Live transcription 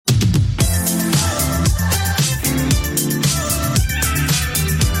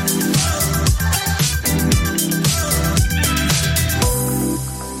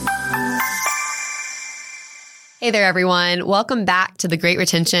Hey there, everyone. Welcome back to The Great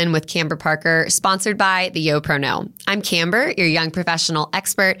Retention with Camber Parker, sponsored by the YoPros. I'm Camber, your young professional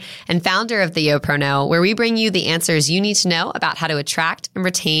expert and founder of the YoPros, where we bring you the answers you need to know about how to attract and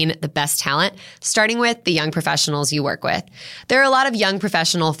retain the best talent, starting with the young professionals you work with. There are a lot of young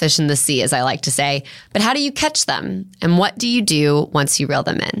professional fish in the sea, as I like to say, but how do you catch them? And what do you do once you reel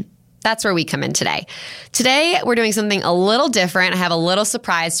them in? That's where we come in today. Today, we're doing something a little different. I have a little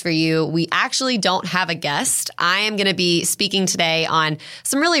surprise for you. We actually don't have a guest. I am going to be speaking today on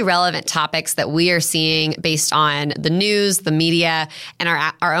some really relevant topics that we are seeing based on the news, the media, and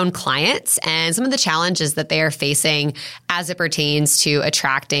our own clients, and some of the challenges that they are facing as it pertains to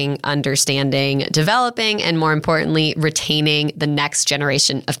attracting, understanding, developing, and more importantly, retaining the next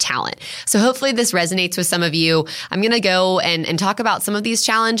generation of talent. So hopefully this resonates with some of you. I'm going to go and talk about some of these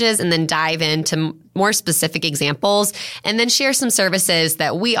challenges and then dive into more specific examples and then share some services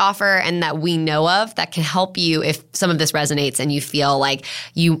that we offer and that we know of that can help you if some of this resonates and you feel like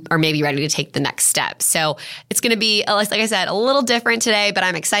you are maybe ready to take the next step. So it's going to be, like I said, a little different today, but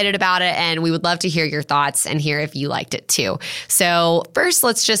I'm excited about it and we would love to hear your thoughts and hear if you liked it too. So first,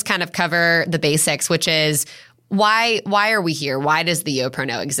 let's just kind of cover the basics, which is why are we here? Why does the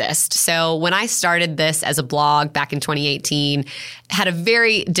YoPros exist? So when I started this as a blog back in 2018, had a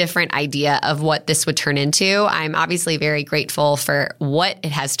very different idea of what this would turn into. I'm obviously very grateful for what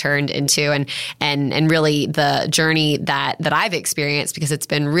it has turned into and really the journey that I've experienced because it's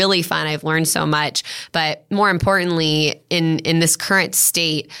been really fun. I've learned so much, but more importantly, in this current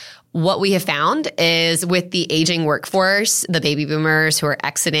state, what we have found is with the aging workforce, the baby boomers who are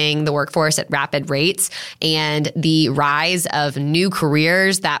exiting the workforce at rapid rates, and the rise of new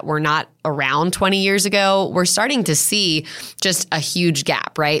careers that were not around 20 years ago, we're starting to see just a huge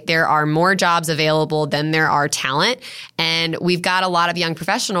gap, right? There are more jobs available than there are talent. And we've got a lot of young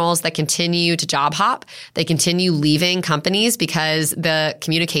professionals that continue to job hop. They continue leaving companies because the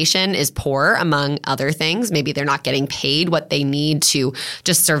communication is poor, among other things. Maybe they're not getting paid what they need to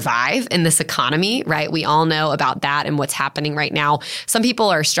just survive in this economy, right? We all know about that and what's happening right now. Some people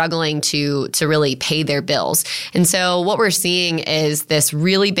are struggling to really pay their bills. And so what we're seeing is this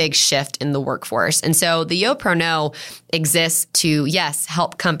really big shift in the workforce. And so the YoPros exists to, yes,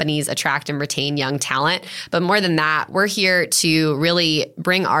 help companies attract and retain young talent. But more than that, we're here to really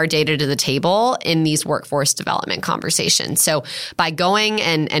bring our data to the table in these workforce development conversations. So by going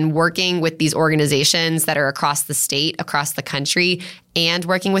and working with these organizations that are across the state, across the country, and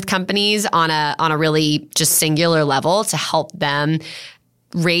working with companies on a really just singular level to help them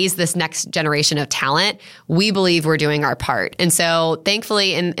raise this next generation of talent, we believe we're doing our part. And so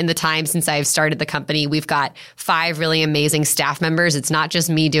thankfully, in the time since I've started the company, we've got 5 really amazing staff members. It's not just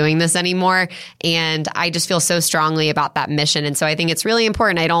me doing this anymore. And I just feel so strongly about that mission. And so I think it's really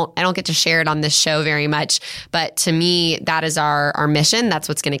important. I don't get to share it on this show very much, but to me, that is our mission. That's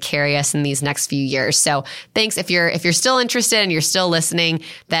what's going to carry us in these next few years. So thanks. If you're still interested and you're still listening,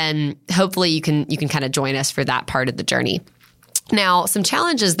 then hopefully you can kind of join us for that part of the journey. Now, some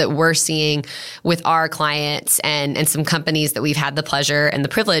challenges that we're seeing with our clients and some companies that we've had the pleasure and the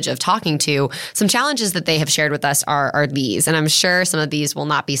privilege of talking to, some challenges that they have shared with us are these. And I'm sure some of these will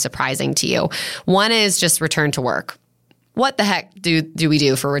not be surprising to you. One is just return to work. What the heck do we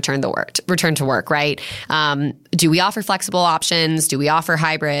do for return to work, right? Do we offer flexible options? Do we offer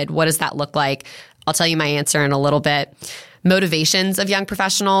hybrid? What does that look like? I'll tell you my answer in a little bit. Motivations of young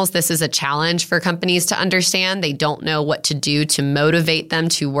professionals. This is a challenge for companies to understand. They don't know what to do to motivate them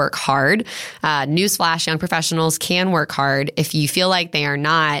to work hard. Newsflash, young professionals can work hard. If you feel like they are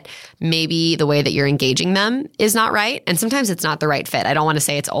not, maybe the way that you're engaging them is not right. And sometimes it's not the right fit. I don't want to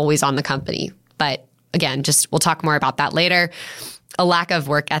say it's always on the company, but again, we'll talk more about that later. A lack of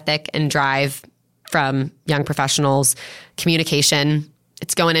work ethic and drive from young professionals. Communication,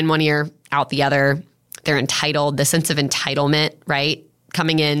 it's going in one ear, out the other. They're entitled, the sense of entitlement, right?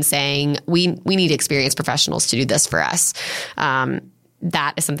 Coming in saying, we need experienced professionals to do this for us.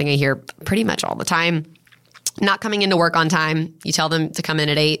 That is something I hear pretty much all the time. Not coming into work on time. You tell them to come in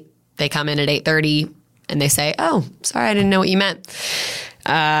at 8, they come in at 8:30 and they say, oh, sorry, I didn't know what you meant.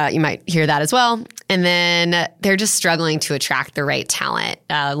 You might hear that as well. And then they're just struggling to attract the right talent,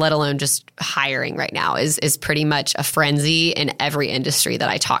 let alone just hiring right now is pretty much a frenzy in every industry that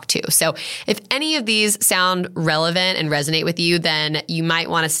I talk to. So if any of these sound relevant and resonate with you, then you might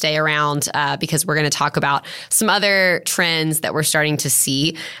want to stay around because we're going to talk about some other trends that we're starting to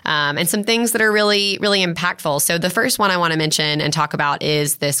see and some things that are really, really impactful. So the first one I want to mention and talk about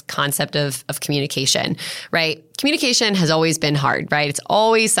is this concept of communication, right? Communication has always been hard, right? It's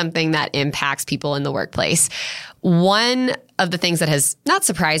always something that impacts people in the workplace. One of the things that has not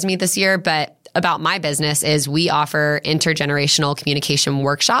surprised me this year, but about my business is we offer intergenerational communication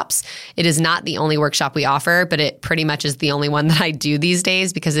workshops. It is not the only workshop we offer, but it pretty much is the only one that I do these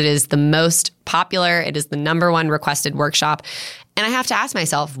days because it is the most popular. It is the number one requested workshop. And I have to ask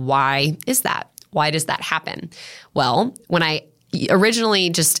myself, why is that? Why does that happen? Well, when I originally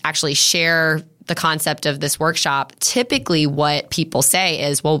just actually share the concept of this workshop, typically what people say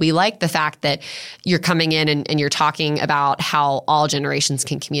is, well, we like the fact that you're coming in and you're talking about how all generations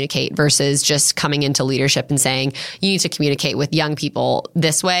can communicate versus just coming into leadership and saying, you need to communicate with young people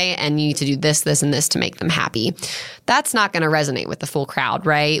this way and you need to do this, this, and this to make them happy. That's not going to resonate with the full crowd,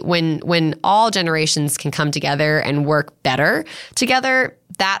 right? When all generations can come together and work better together,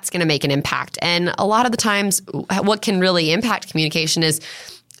 that's going to make an impact. And a lot of the times, what can really impact communication is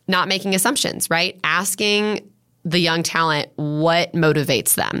not making assumptions, right? Asking the young talent what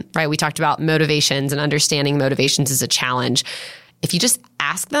motivates them, right? We talked about motivations and understanding motivations is a challenge. If you just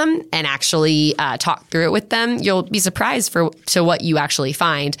ask them and actually talk through it with them, you'll be surprised to what you actually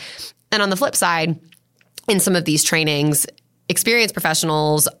find. And on the flip side, in some of these trainings, experienced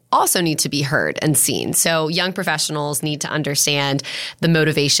professionals also need to be heard and seen. So young professionals need to understand the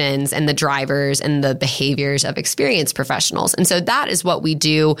motivations and the drivers and the behaviors of experienced professionals. And so that is what we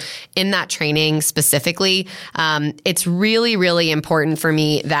do in that training specifically. It's really, really important for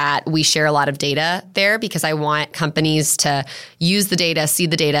me that we share a lot of data there because I want companies to use the data, see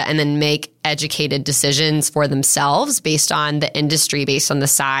the data, and then make educated decisions for themselves based on the industry, based on the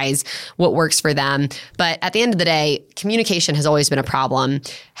size, what works for them. But at the end of the day, communication has always been a problem.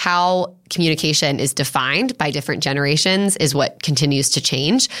 How communication is defined by different generations is what continues to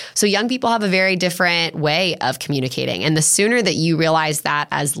change. So young people have a very different way of communicating. And the sooner that you realize that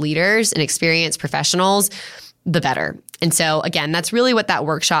as leaders and experienced professionals, the better. And so again, that's really what that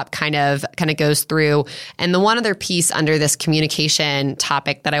workshop kind of goes through. And the one other piece under this communication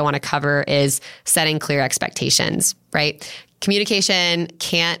topic that I want to cover is setting clear expectations, right? Communication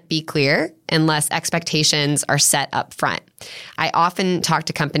can't be clear unless expectations are set up front. I often talk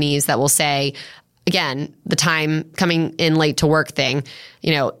to companies that will say, again, the time coming in late to work thing,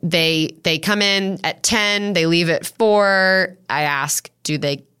 they come in at 10, they leave at 4. I ask,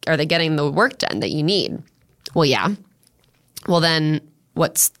 are they getting the work done that you need? Well, yeah. Well, then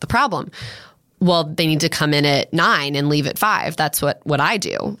what's the problem? Well, they need to come in at 9 and leave at 5. That's what I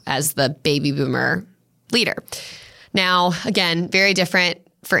do as the baby boomer leader. Now, again, very different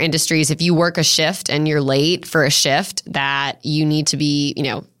for industries. If you work a shift and you're late for a shift that you need to be,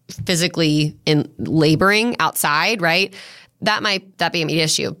 physically in laboring outside, right? That be an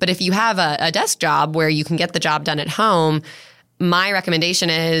issue. But if you have a desk job where you can get the job done at home, my recommendation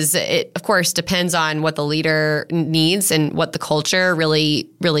is it, of course, depends on what the leader needs and what the culture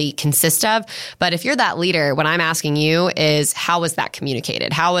really, really consists of. But if you're that leader, what I'm asking you is, how was that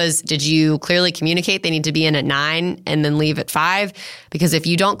communicated? Did you clearly communicate they need to be in at 9 and then leave at 5? Because if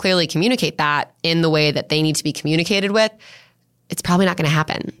you don't clearly communicate that in the way that they need to be communicated with, it's probably not going to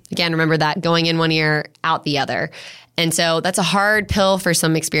happen. Again, remember that going in one ear, out the other. And so that's a hard pill for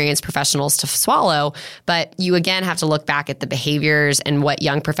some experienced professionals to swallow, but you again have to look back at the behaviors and what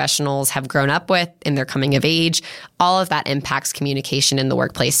young professionals have grown up with in their coming of age. All of that impacts communication in the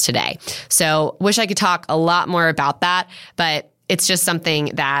workplace today. So wish I could talk a lot more about that, but it's just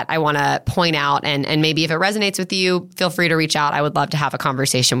something that I want to point out. And maybe if it resonates with you, feel free to reach out. I would love to have a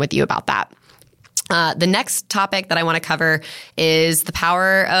conversation with you about that. The next topic that I want to cover is the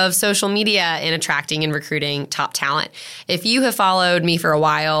power of social media in attracting and recruiting top talent. If you have followed me for a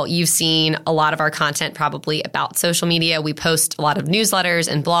while, you've seen a lot of our content probably about social media. We post a lot of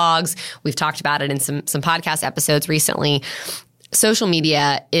newsletters and blogs. We've talked about it in some podcast episodes recently. Social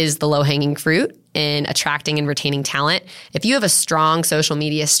media is the low-hanging fruit in attracting and retaining talent. If you have a strong social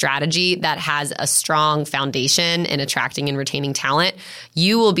media strategy that has a strong foundation in attracting and retaining talent,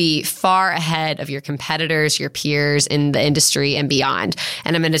 you will be far ahead of your competitors, your peers in the industry and beyond.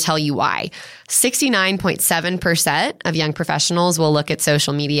 And I'm going to tell you why. 69.7% of young professionals will look at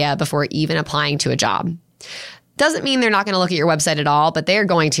social media before even applying to a job. Doesn't mean they're not going to look at your website at all, but they're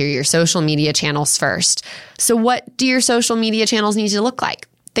going to your social media channels first. So what do your social media channels need to look like?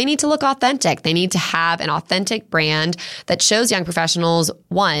 They need to look authentic. They need to have an authentic brand that shows young professionals,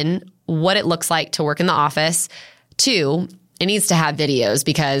 1, what it looks like to work in the office. 2, it needs to have videos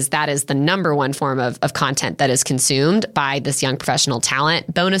because that is the number one form of content that is consumed by this young professional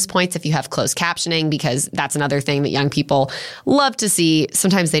talent. Bonus points if you have closed captioning, because that's another thing that young people love to see.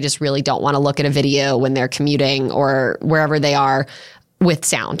 Sometimes they just really don't want to look at a video when they're commuting or wherever they are with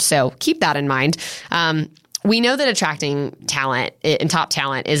sound. So keep that in mind. We know that attracting talent and top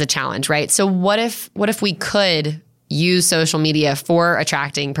talent is a challenge, right? So what if we could use social media for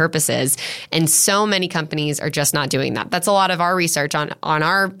attracting purposes. And so many companies are just not doing that. That's a lot of our research on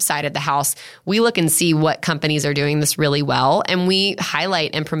our side of the house. We look and see what companies are doing this really well, and we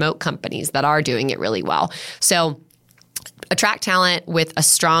highlight and promote companies that are doing it really well. So attract talent with a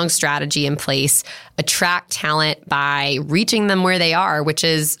strong strategy in place. Attract talent by reaching them where they are, which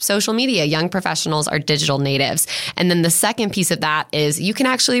is social media. Young professionals are digital natives. And then the second piece of that is you can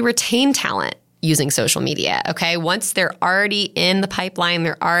actually retain talent using social media. Okay. Once they're already in the pipeline,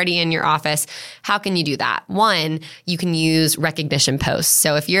 they're already in your office. How can you do that? One, you can use recognition posts.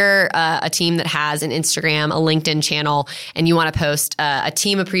 So if you're a team that has an Instagram, a LinkedIn channel, and you want to post a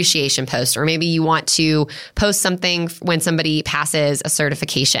team appreciation post, or maybe you want to post something when somebody passes a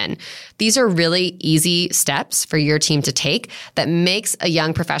certification. These are really easy steps for your team to take that makes a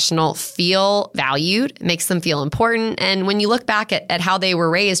young professional feel valued, makes them feel important. And when you look back at how they were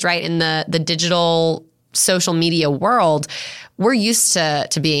raised, right, in the digital social media world, we're used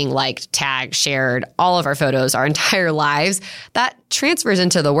to being liked, tagged, shared, all of our photos, our entire lives. That transfers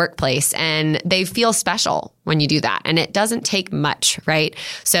into the workplace, and they feel special when you do that. And it doesn't take much, right?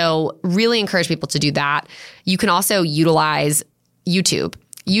 So really encourage people to do that. You can also utilize YouTube.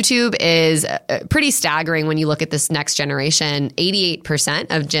 YouTube is pretty staggering when you look at this next generation. 88%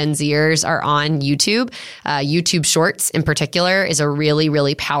 of Gen Zers are on YouTube. YouTube Shorts in particular is a really,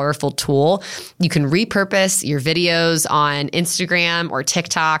 really powerful tool. You can repurpose your videos on Instagram or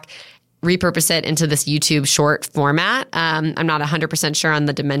TikTok, repurpose it into this YouTube short format. I'm not 100% sure on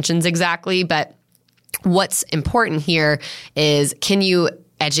the dimensions exactly, but what's important here is, can you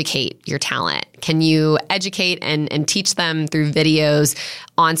educate your talent? Can you educate and teach them through videos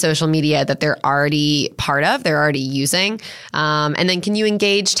on social media that they're already part of, they're already using? And then can you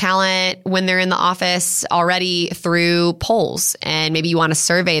engage talent when they're in the office already through polls? And maybe you want to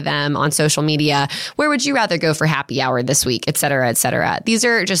survey them on social media. Where would you rather go for happy hour this week, et cetera, et cetera. These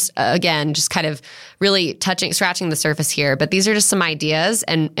are just, again, just kind of really scratching the surface here. But these are just some ideas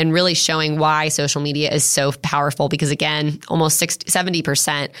and really showing why social media is so powerful, because again, almost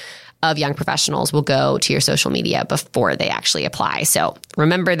 70% of young professionals will go to your social media before they actually apply. So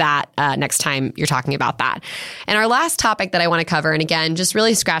remember that next time you're talking about that. And our last topic that I want to cover, and again, just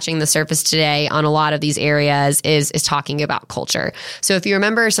really scratching the surface today on a lot of these areas, is talking about culture. So if you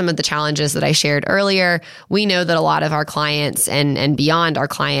remember some of the challenges that I shared earlier, we know that a lot of our clients and beyond our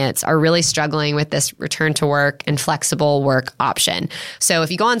clients are really struggling with this return to work and flexible work option. So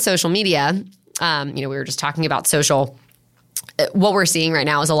if you go on social media, we were just talking about social. What we're seeing right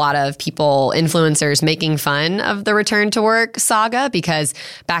now is a lot of people, influencers, making fun of the return to work saga, because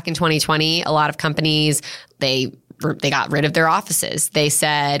back in 2020, a lot of companies, they got rid of their offices. They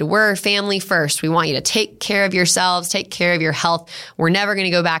said, we're family first. We want you to take care of yourselves, take care of your health. We're never going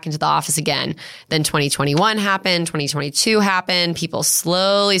to go back into the office again. Then 2021 happened, 2022 happened. People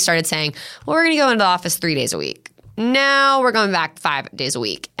slowly started saying, well, we're going to go into the office 3 days a week. Now we're going back 5 days a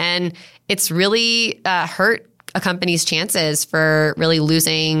week. And it's really hurt a company's chances for really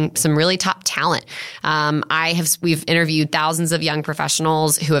losing some really top talent. We've interviewed thousands of young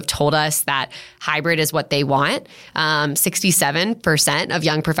professionals who have told us that hybrid is what they want. 67% of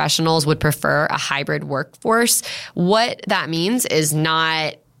young professionals would prefer a hybrid workforce. What that means is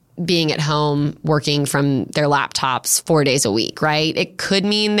not being at home working from their laptops 4 days a week, right? It could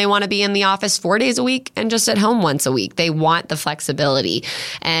mean they want to be in the office 4 days a week and just at home once a week. They want the flexibility.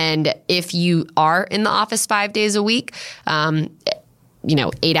 And if you are in the office 5 days a week, 8-hour,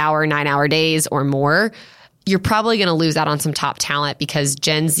 9-hour days or more, you're probably going to lose out on some top talent, because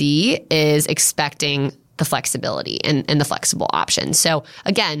Gen Z is expecting the flexibility and the flexible options. So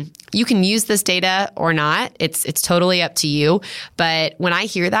again, you can use this data or not. It's totally up to you. But when I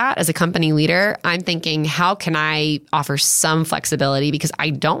hear that as a company leader, I'm thinking, how can I offer some flexibility, because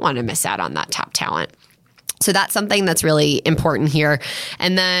I don't want to miss out on that top talent. So that's something that's really important here.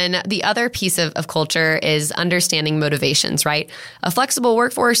 And then the other piece of culture is understanding motivations, right? A flexible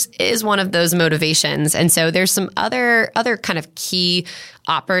workforce is one of those motivations. And so there's some other kind of key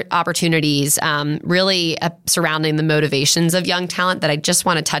opportunities really surrounding the motivations of young talent that I just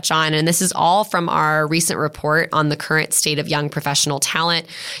want to touch on. And this is all from our recent report on the current state of young professional talent.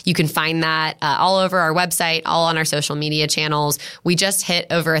 You can find that all over our website, all on our social media channels. We just hit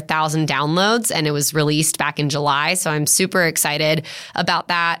over 1,000 downloads, and it was released back in July. So I'm super excited about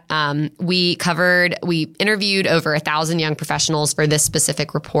that. We interviewed over 1,000 young professionals for this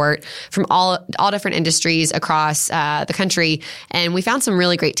specific report from all different industries across the country. And we found some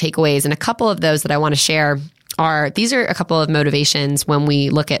really great takeaways. And a couple of those that I want to share these are a couple of motivations when we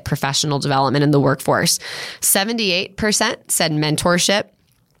look at professional development in the workforce. 78% said mentorship.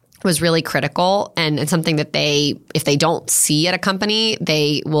 was really critical and something that if they don't see at a company,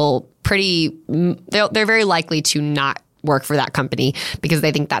 they're very likely to not work for that company because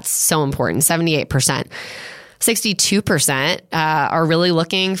they think that's so important. 78%. 62% are really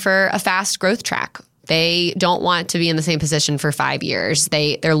looking for a fast growth track. They don't want to be in the same position for 5 years.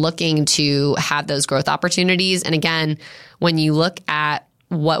 They're looking to have those growth opportunities. And again, when you look at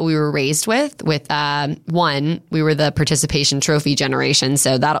what we were raised with one, we were the participation trophy generation.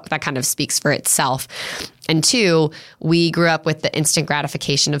 So that kind of speaks for itself. And two, we grew up with the instant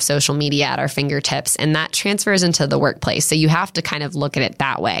gratification of social media at our fingertips, and that transfers into the workplace. So you have to kind of look at it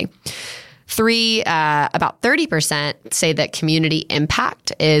that way. Three, about 30% say that community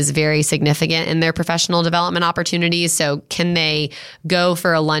impact is very significant in their professional development opportunities. So can they go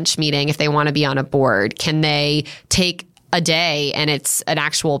for a lunch meeting if they want to be on a board? Can they take a day and it's an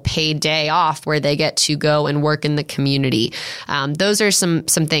actual paid day off where they get to go and work in the community? Those are some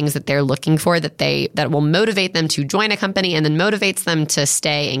things that they're looking for that will motivate them to join a company and then motivates them to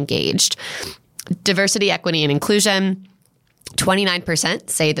stay engaged. Diversity, equity, and inclusion. 29%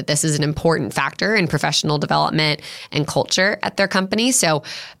 say that this is an important factor in professional development and culture at their company. So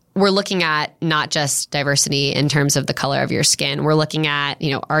we're looking at not just diversity in terms of the color of your skin. We're looking at,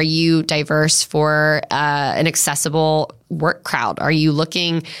 are you diverse for an accessible work crowd? Are you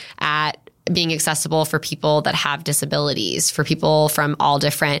looking at being accessible for people that have disabilities, for people from all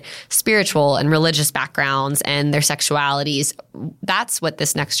different spiritual and religious backgrounds and their sexualities? That's what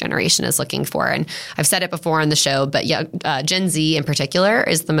this next generation is looking for. And I've said it before on the show, but Gen Z in particular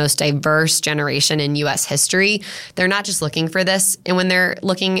is the most diverse generation in U.S. history. They're not just looking for this. And when they're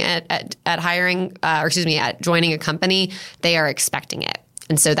looking at hiring, at joining a company, they are expecting it.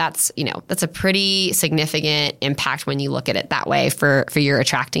 And so that's a pretty significant impact when you look at it that way for your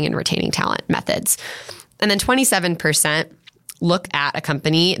attracting and retaining talent methods. And then 27% look at a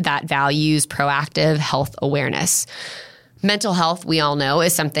company that values proactive health awareness. Mental health, we all know,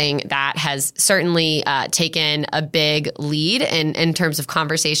 is something that has certainly taken a big lead in terms of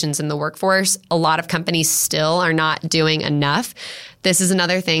conversations in the workforce. A lot of companies still are not doing enough. This is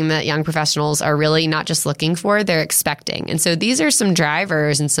another thing that young professionals are really not just looking for, they're expecting. And so these are some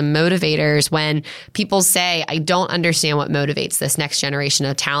drivers and some motivators when people say, I don't understand what motivates this next generation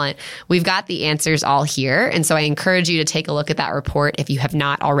of talent. We've got the answers all here. And so I encourage you to take a look at that report if you have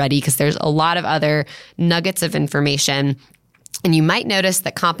not already, because there's a lot of other nuggets of information. And you might notice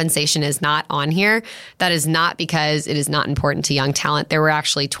that compensation is not on here. That is not because it is not important to young talent. There were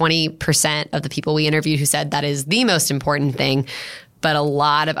actually 20% of the people we interviewed who said that is the most important thing. But a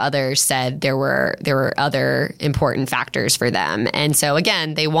lot of others said there were other important factors for them. And so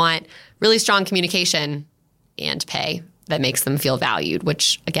again, they want really strong communication and pay that makes them feel valued,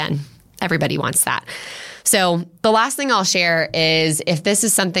 which again, everybody wants that. So the last thing I'll share is if this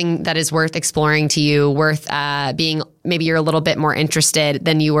is something that is worth exploring to you, worth being, maybe you're a little bit more interested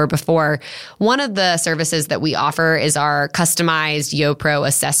than you were before. One of the services that we offer is our customized YoPro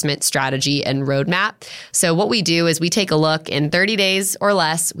assessment strategy and roadmap. So what we do is we take a look in 30 days or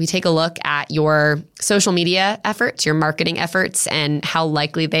less, we take a look at your social media efforts, your marketing efforts, and how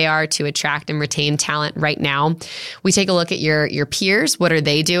likely they are to attract and retain talent right now. We take a look at your peers. What are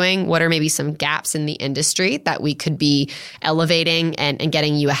they doing? What are maybe some gaps in the industry that we could be elevating and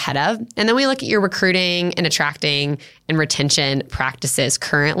getting you ahead of? And then we look at your recruiting and attracting and retention practices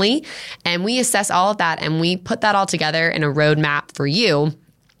currently. And we assess all of that and we put that all together in a roadmap for you.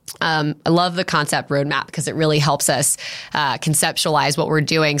 I love the concept roadmap because it really helps us conceptualize what we're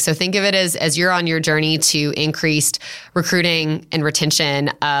doing. So think of it as you're on your journey to increased recruiting and retention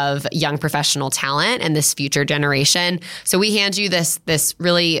of young professional talent and this future generation. So we hand you this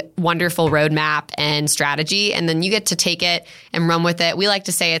really wonderful roadmap and strategy, and then you get to take it and run with it. We like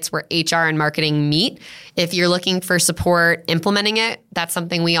to say it's where HR and marketing meet. If you're looking for support implementing it, that's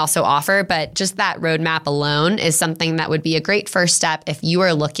something we also offer. But just that roadmap alone is something that would be a great first step if you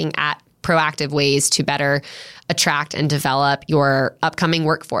are looking at proactive ways to better attract and develop your upcoming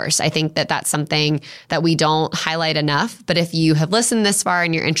workforce. I think that that's something that we don't highlight enough. But if you have listened this far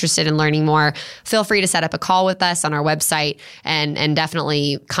and you're interested in learning more, feel free to set up a call with us on our website and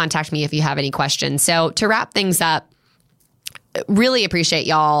definitely contact me if you have any questions. So to wrap things up, really appreciate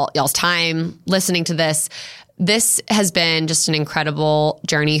y'all's time listening to this. This has been just an incredible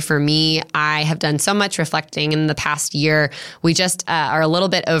journey for me. I have done so much reflecting in the past year. We just are a little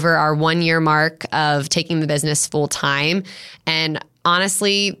bit over our 1 year mark of taking the business full time. And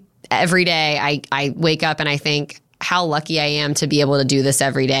honestly, every day I wake up and I think, how lucky I am to be able to do this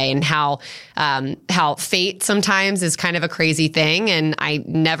every day, and how fate sometimes is kind of a crazy thing. And I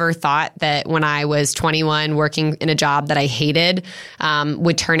never thought that when I was 21 working in a job that I hated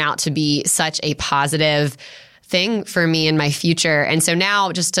would turn out to be such a positive thing for me in my future. And so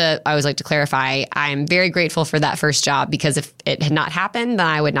now, I always like to clarify, I'm very grateful for that first job, because if it had not happened, then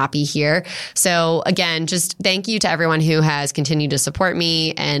I would not be here. So again, just thank you to everyone who has continued to support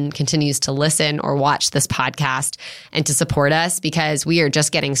me and continues to listen or watch this podcast and to support us, because we are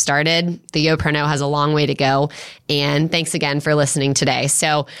just getting started. The YoPro has a long way to go. And thanks again for listening today.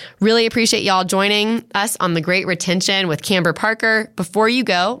 So really appreciate y'all joining us on The Great Retention with Camber Parker. Before you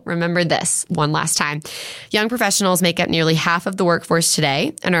go, remember this one last time. Young professionals make up nearly half of the workforce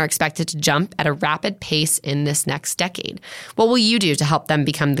today and are expected to jump at a rapid pace in this next decade. What will you do to help them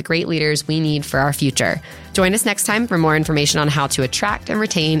become the great leaders we need for our future? Join us next time for more information on how to attract and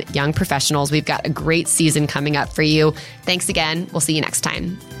retain young professionals. We've got a great season coming up for you. Thanks again. We'll see you next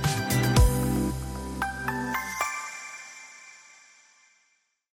time.